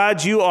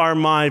 God, you are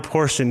my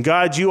portion.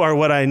 God, you are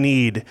what I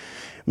need.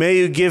 May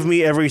you give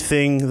me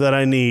everything that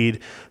I need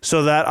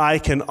so that I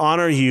can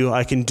honor you,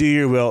 I can do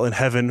your will, and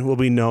heaven will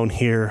be known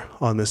here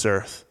on this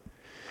earth.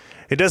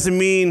 It doesn't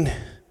mean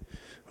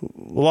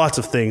lots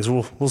of things.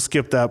 We'll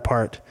skip that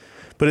part.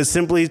 But it's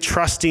simply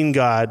trusting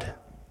God.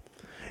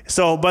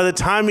 So by the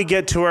time we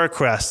get to our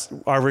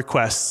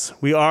requests,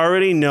 we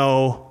already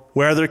know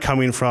where they're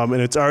coming from,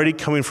 and it's already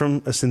coming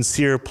from a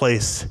sincere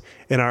place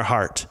in our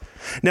heart.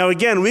 Now,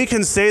 again, we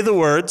can say the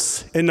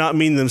words and not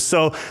mean them.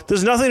 So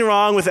there's nothing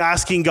wrong with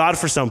asking God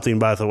for something,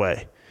 by the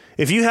way.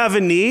 If you have a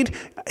need,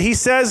 he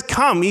says,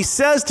 come. He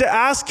says to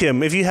ask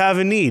him if you have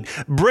a need.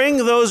 Bring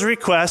those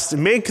requests,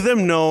 make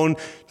them known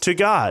to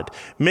God.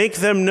 Make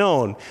them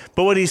known.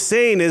 But what he's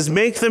saying is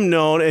make them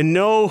known and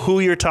know who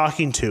you're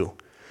talking to.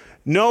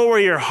 Know where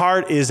your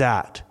heart is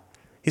at.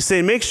 He's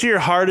saying, make sure your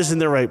heart is in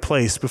the right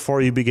place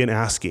before you begin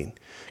asking.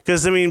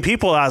 Because,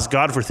 people ask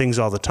God for things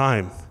all the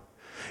time.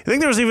 I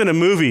think there was even a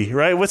movie,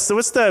 right? What's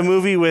the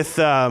movie with,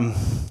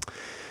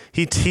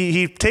 he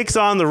takes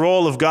on the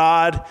role of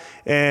God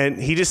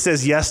and he just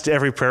says yes to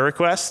every prayer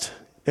request.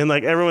 And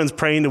everyone's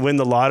praying to win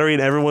the lottery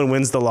and everyone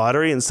wins the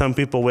lottery and some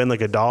people win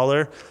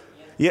 $1.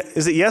 Yeah,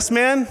 is it Yes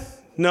Man?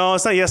 No,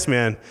 it's not Yes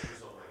Man.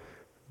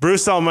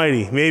 Bruce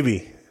Almighty,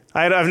 maybe.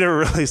 I've never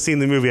really seen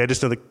the movie. I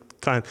just know the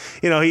kind.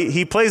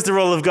 He plays the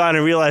role of God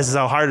and realizes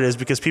how hard it is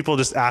because people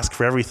just ask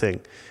for everything.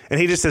 And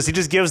he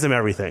just gives them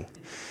everything.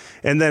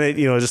 And then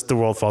just the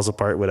world falls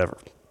apart, whatever.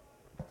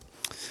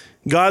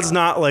 God's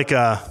not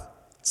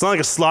it's not like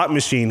a slot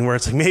machine where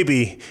it's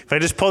maybe if I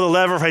just pull the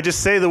lever, if I just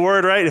say the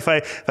word right, if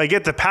I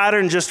get the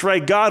pattern just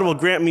right, God will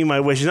grant me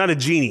my wish. He's not a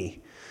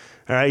genie.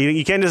 All right,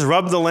 you can't just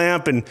rub the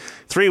lamp and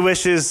 3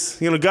 wishes.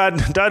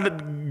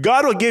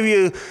 God will give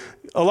you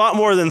a lot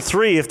more than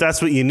 3 if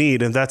that's what you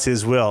need, and that's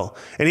his will.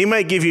 And he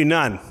might give you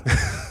none.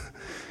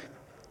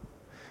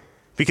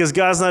 Because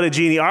God's not a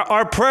genie.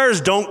 Our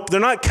prayers they're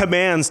not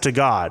commands to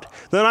God.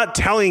 They're not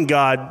telling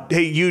God,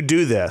 hey, you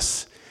do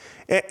this.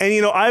 And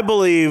you know, I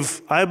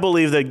believe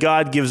that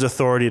God gives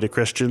authority to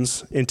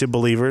Christians and to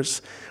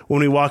believers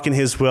when we walk in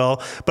his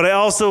will. But I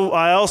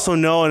also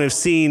know and have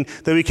seen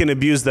that we can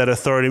abuse that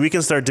authority. We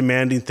can start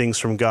demanding things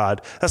from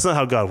God. That's not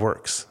how God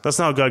works. That's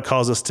not how God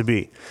calls us to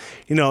be.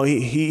 You know,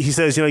 he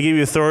says, you know, I give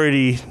you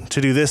authority to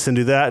do this and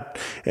do that.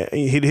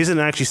 He doesn't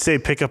actually say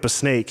pick up a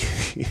snake,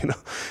 you know,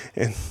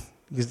 and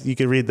you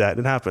can read that.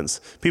 It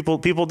happens. People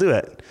do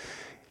it.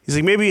 He's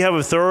like, maybe you have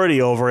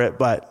authority over it,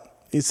 but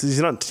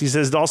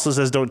it also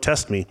says, don't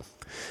test me.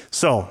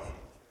 So,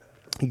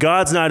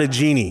 God's not a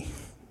genie.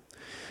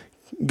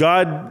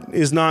 God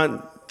is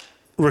not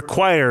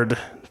required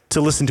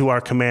to listen to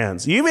our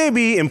commands. You may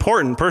be an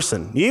important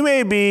person. You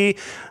may be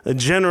a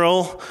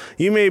general.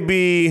 You may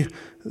be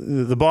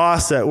the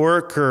boss at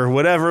work or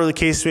whatever the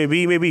case may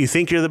be. Maybe you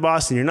think you're the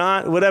boss and you're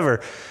not,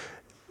 whatever.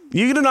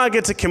 You do not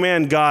get to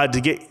command God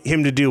to get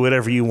him to do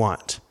whatever you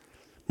want.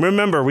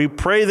 Remember, we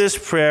pray this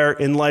prayer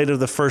in light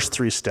of the first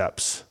 3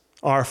 steps.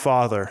 Our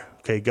Father,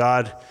 okay,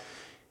 God,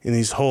 and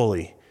he's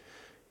holy.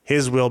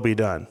 His will be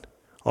done.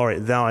 All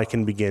right, now I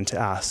can begin to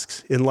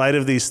ask in light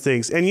of these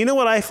things. And you know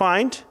what I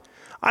find?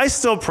 I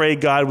still pray,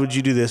 God, would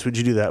you do this? Would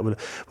you do that? But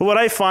what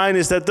I find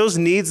is that those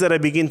needs that I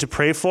begin to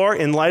pray for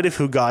in light of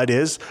who God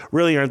is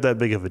really aren't that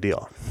big of a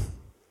deal.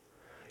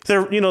 They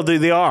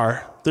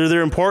are.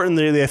 They're important.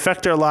 They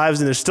affect our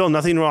lives, and there's still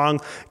nothing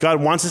wrong.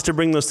 God wants us to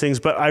bring those things,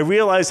 but I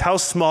realize how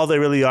small they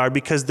really are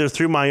because they're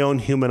through my own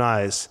human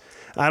eyes.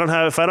 If I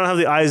don't have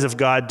the eyes of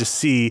God to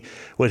see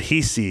what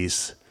he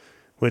sees,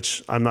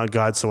 which I'm not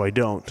God, so I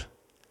don't.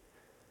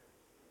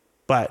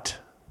 But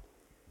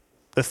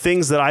the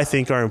things that I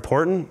think are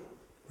important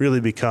really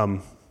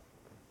become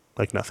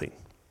like nothing.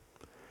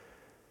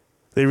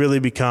 They really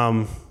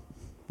become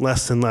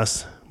less and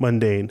less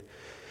mundane.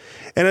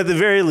 And at the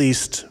very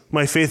least,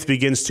 my faith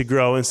begins to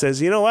grow and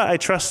says, you know what, I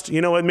trust, you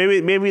know what,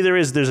 maybe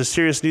there's a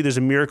serious need, there's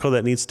a miracle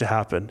that needs to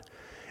happen.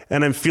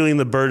 And I'm feeling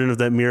the burden of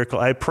that miracle.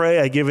 I pray,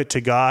 I give it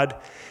to God,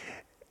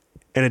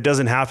 and it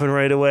doesn't happen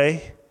right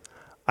away.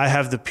 I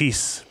have the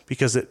peace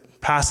because it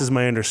passes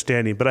my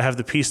understanding, but I have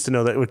the peace to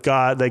know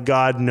that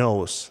God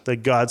knows,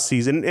 that God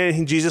sees.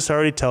 And Jesus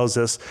already tells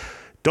us,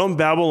 don't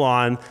babble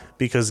on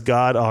because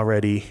God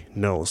already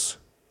knows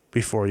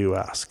before you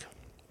ask.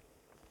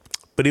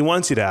 But he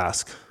wants you to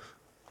ask.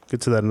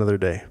 Get to that another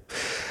day.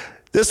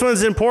 This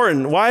one's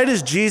important. Why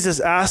does Jesus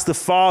ask the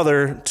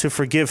Father to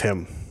forgive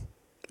him?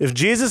 If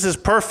Jesus is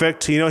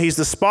perfect, you know, he's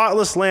the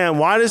spotless lamb,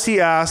 why does he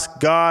ask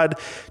God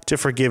to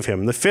forgive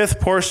him? The 5th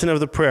portion of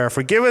the prayer,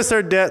 forgive us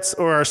our debts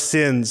or our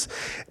sins.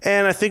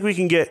 And I think we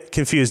can get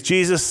confused.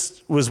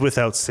 Jesus was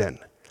without sin.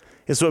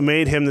 It's what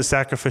made him the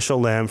sacrificial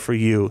lamb for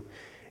you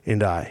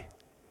and I.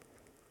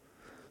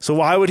 So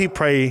why would he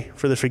pray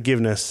for the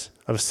forgiveness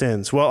of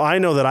sins? Well, I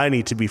know that I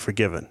need to be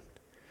forgiven.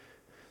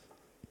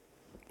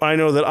 I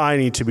know that I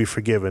need to be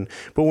forgiven.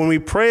 But when we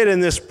pray it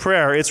in this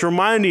prayer, it's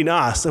reminding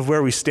us of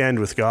where we stand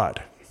with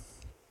God.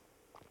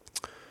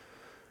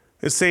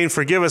 It's saying,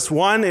 forgive us.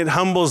 1, it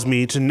humbles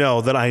me to know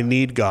that I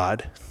need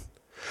God.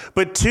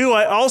 But 2,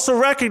 I also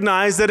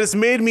recognize that it's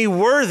made me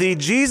worthy.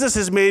 Jesus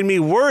has made me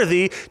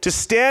worthy to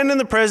stand in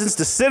the presence,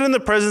 to sit in the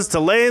presence,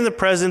 to lay in the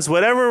presence,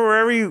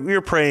 wherever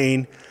you're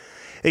praying.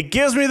 It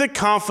gives me the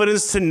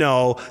confidence to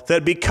know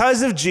that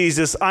because of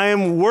Jesus, I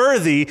am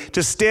worthy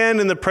to stand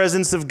in the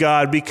presence of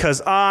God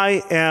because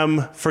I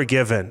am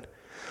forgiven.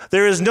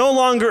 There is no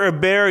longer a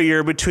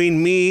barrier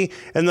between me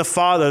and the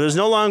Father. There's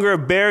no longer a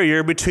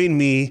barrier between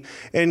me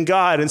and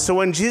God. And so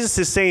when Jesus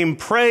is saying,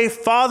 pray,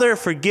 Father,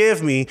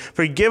 forgive me,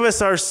 forgive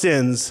us our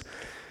sins,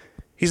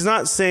 he's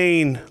not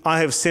saying,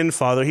 I have sinned,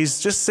 Father. He's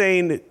just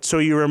saying, so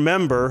you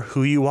remember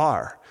who you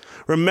are.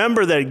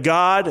 Remember that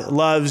God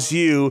loves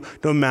you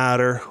no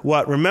matter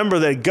what. Remember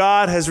that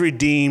God has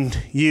redeemed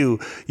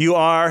you. You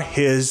are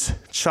his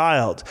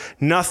child.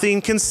 Nothing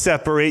can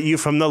separate you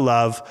from the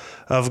love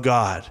of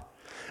God.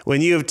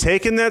 When you have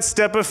taken that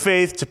step of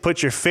faith to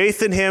put your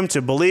faith in him,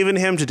 to believe in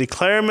him, to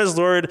declare him as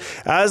Lord,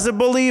 as a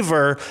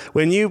believer,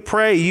 when you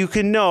pray, you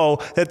can know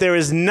that there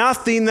is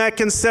nothing that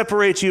can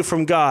separate you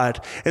from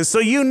God. And so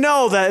you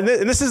know that,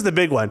 and this is the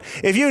big one,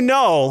 if you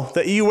know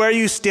that where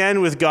you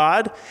stand with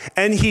God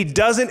and he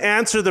doesn't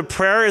answer the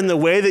prayer in the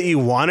way that you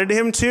wanted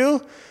him to,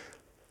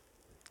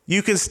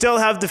 you can still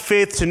have the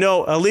faith to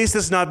know, at least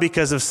it's not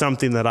because of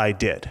something that I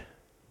did.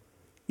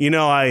 You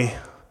know, I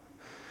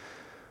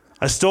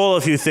stole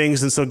a few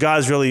things, and so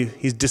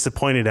he's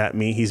disappointed at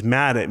me. He's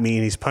mad at me,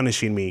 and he's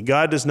punishing me.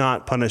 God does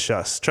not punish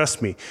us.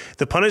 Trust me.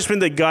 The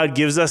punishment that God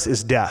gives us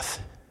is death.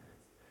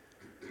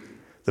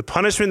 The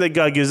punishment that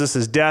God gives us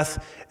is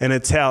death, and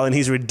it's hell, and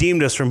he's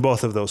redeemed us from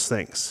both of those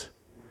things.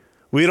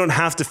 We don't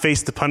have to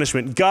face the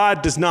punishment.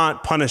 God does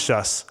not punish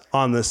us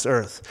on this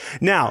earth.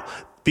 Now,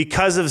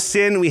 because of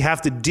sin, we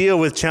have to deal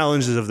with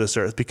challenges of this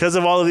earth. Because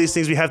of all of these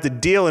things, we have to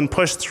deal and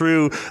push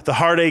through the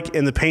heartache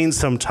and the pain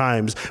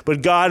sometimes.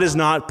 But God is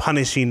not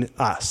punishing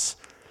us.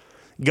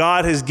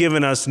 God has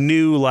given us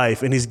new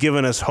life, and he's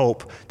given us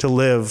hope to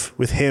live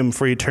with him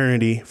for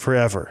eternity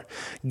forever.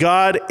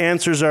 God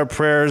answers our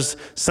prayers,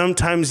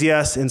 sometimes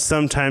yes, and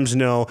sometimes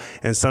no,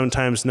 and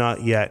sometimes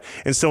not yet.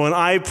 And so when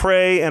I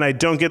pray and I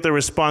don't get the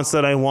response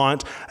that I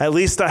want, at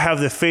least I have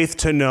the faith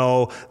to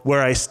know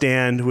where I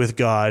stand with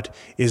God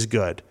is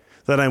good,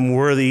 that I'm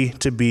worthy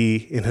to be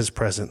in his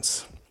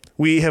presence.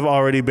 We have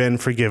already been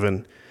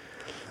forgiven.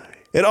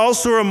 It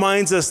also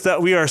reminds us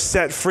that we are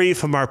set free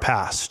from our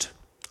past.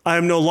 I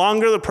am no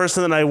longer the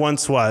person that I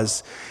once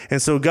was.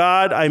 And so,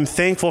 God, I'm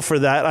thankful for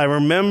that. I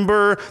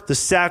remember the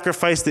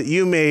sacrifice that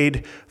you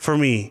made for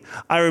me.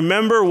 I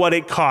remember what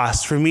it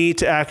cost for me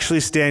to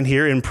actually stand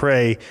here and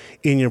pray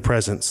in your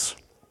presence.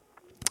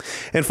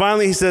 And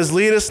finally, he says,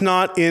 lead us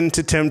not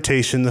into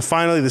temptation.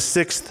 Finally, the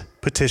sixth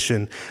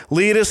petition,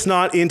 lead us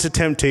not into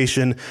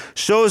temptation,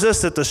 shows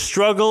us that the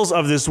struggles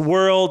of this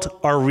world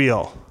are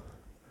real.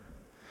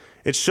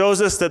 It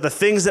shows us that the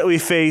things that we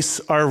face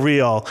are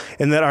real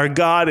and that our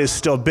God is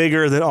still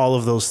bigger than all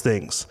of those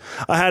things.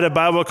 I had a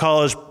Bible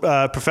college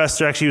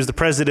professor, actually he was the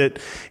president,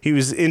 he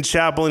was in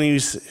chapel and he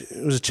was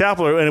a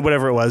chapel or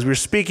whatever it was. We were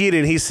speaking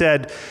and he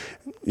said,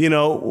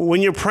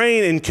 when you're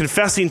praying and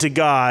confessing to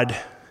God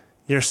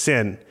your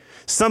sin,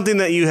 something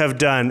that you have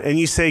done, and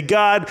you say,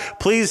 God,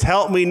 please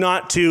help me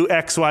not to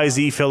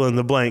XYZ fill in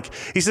the blank.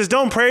 He says,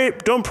 don't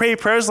pray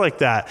prayers like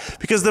that,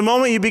 because the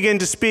moment you begin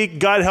to speak,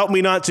 God, help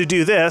me not to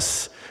do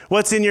this,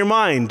 what's in your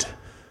mind?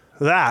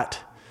 That.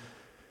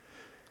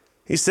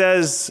 He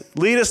says,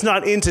 lead us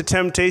not into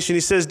temptation.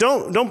 He says,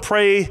 don't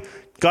pray,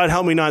 God,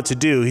 help me not to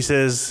do. He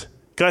says,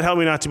 God, help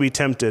me not to be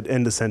tempted,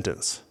 end the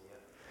sentence.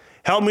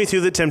 Help me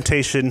through the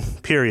temptation,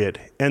 period,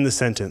 end the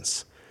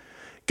sentence.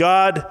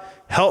 God,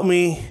 help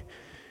me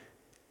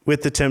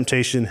with the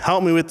temptation.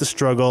 Help me with the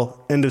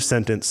struggle, end of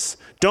sentence.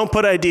 Don't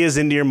put ideas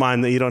into your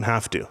mind that you don't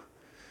have to.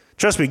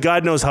 Trust me,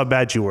 God knows how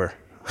bad you were.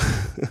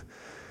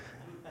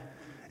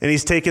 And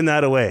he's taken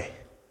that away.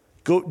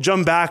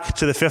 Jump back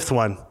to the fifth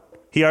one.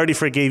 He already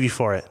forgave you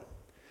for it.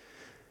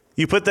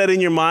 You put that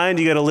in your mind,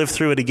 you got to live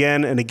through it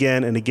again and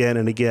again and again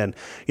and again.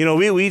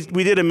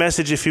 We did a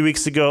message a few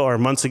weeks ago or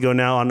months ago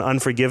now on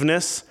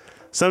unforgiveness.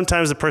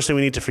 Sometimes the person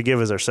we need to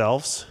forgive is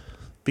ourselves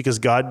because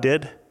God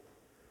did.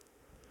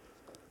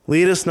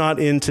 Lead us not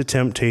into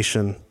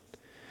temptation.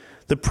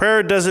 The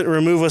prayer doesn't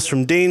remove us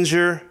from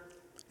danger.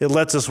 It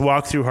lets us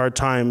walk through hard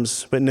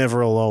times, but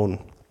never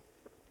alone.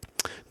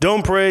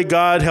 Don't pray,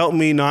 God, help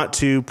me not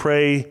to.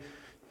 Pray,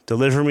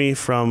 deliver me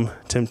from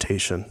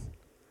temptation.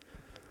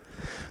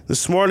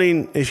 This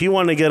morning, if you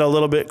want to get a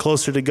little bit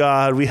closer to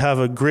God, we have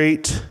a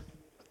great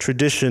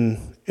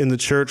tradition in the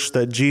church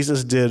that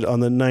Jesus did on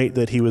the night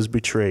that he was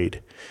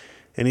betrayed.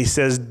 And he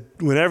says,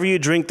 whenever you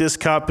drink this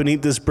cup and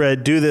eat this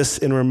bread, do this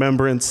in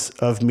remembrance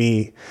of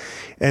me.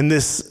 And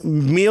this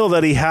meal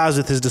that he has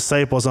with his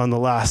disciples on the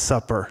Last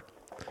Supper,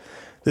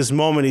 this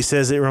moment, he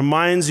says, it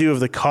reminds you of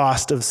the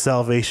cost of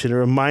salvation. It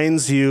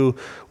reminds you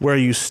where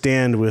you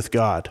stand with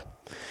God.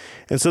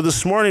 And so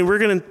this morning, we're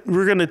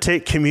going to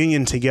take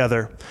communion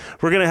together.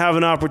 We're going to have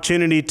an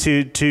opportunity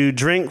to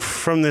drink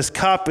from this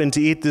cup and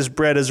to eat this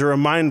bread as a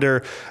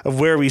reminder of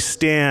where we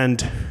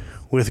stand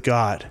with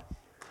God.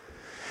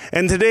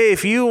 And today,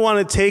 if you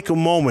want to take a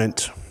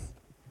moment,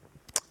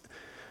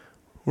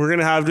 we're going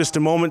to have just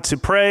a moment to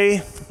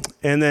pray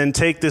and then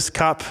take this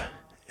cup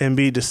and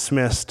be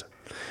dismissed.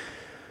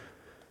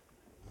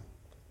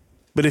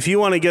 But if you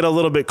want to get a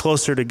little bit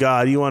closer to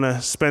God, you want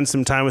to spend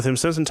some time with him,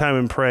 spend some time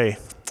and pray.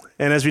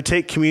 And as we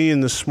take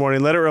communion this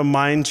morning, let it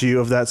remind you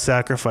of that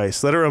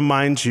sacrifice. Let it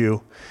remind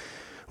you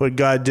what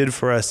God did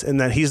for us and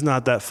that he's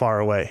not that far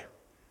away.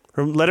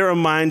 Let it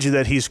remind you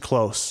that he's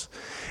close.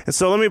 And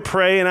so let me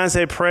pray, and as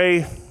I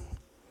pray,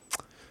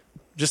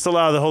 just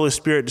allow the Holy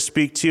Spirit to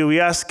speak to you. We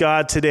ask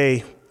God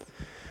today,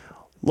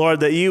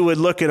 Lord, that you would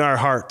look in our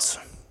hearts,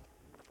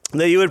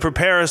 that you would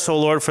prepare us, oh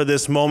Lord, for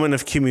this moment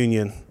of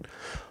communion.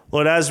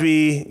 Lord, as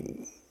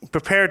we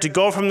prepare to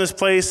go from this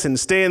place and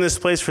stay in this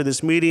place for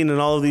this meeting and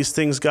all of these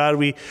things, God,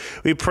 we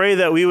pray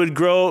that we would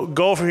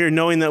go from here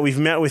knowing that we've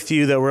met with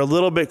you, that we're a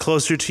little bit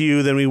closer to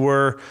you than we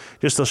were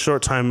just a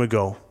short time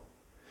ago.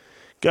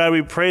 God,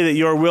 we pray that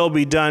your will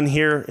be done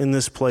here in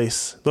this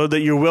place. Lord,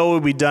 that your will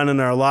be done in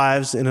our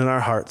lives and in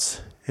our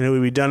hearts, and it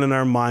will be done in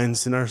our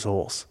minds and our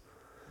souls.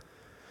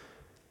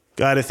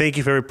 God, I thank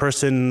you for every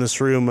person in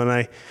this room, and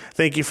I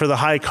thank you for the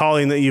high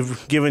calling that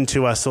you've given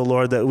to us, oh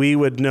Lord, that we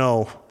would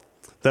know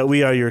that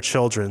we are your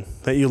children,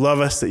 that you love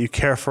us, that you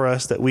care for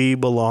us, that we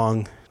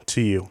belong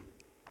to you.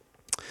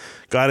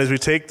 God, as we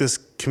take this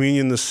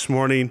communion this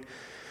morning,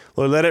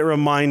 Lord, let it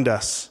remind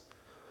us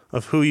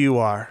of who you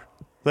are.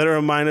 Let it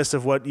remind us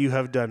of what you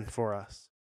have done for us.